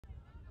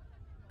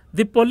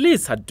The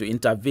police had to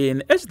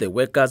intervene as the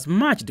workers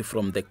marched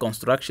from the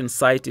construction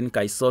site in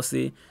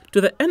Kaisosi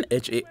to the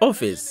NHA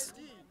office.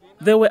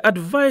 They were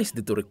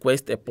advised to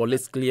request a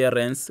police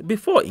clearance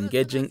before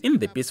engaging in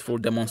the peaceful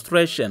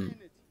demonstration.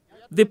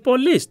 The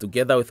police,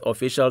 together with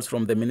officials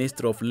from the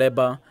Ministry of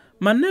Labour,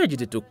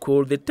 managed to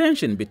cool the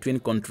tension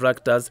between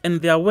contractors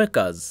and their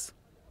workers.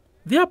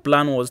 Their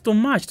plan was to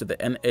march to the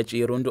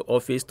NHA Rundu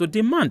office to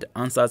demand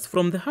answers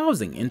from the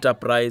housing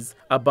enterprise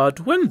about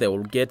when they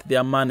will get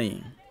their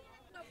money.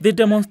 The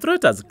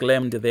demonstrators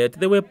claimed that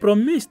they were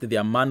promised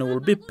their money will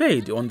be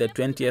paid on the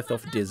 20th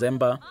of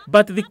December,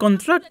 but the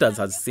contractors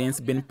have since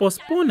been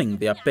postponing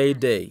their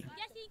payday.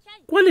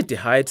 Quality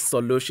Heights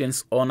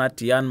Solutions owner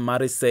Tian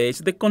Mari says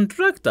the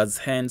contractors'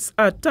 hands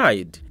are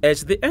tied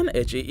as the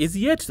NHA is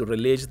yet to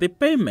release the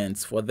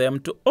payments for them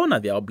to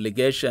honor their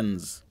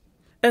obligations.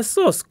 A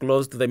source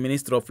close to the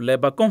Ministry of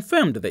Labour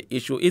confirmed the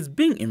issue is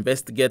being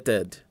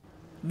investigated.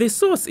 The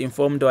source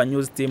informed our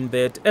news team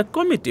that a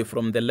committee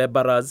from the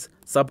labourers,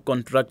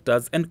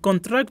 subcontractors and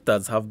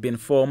contractors have been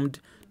formed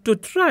to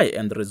try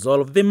and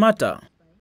resolve the matter.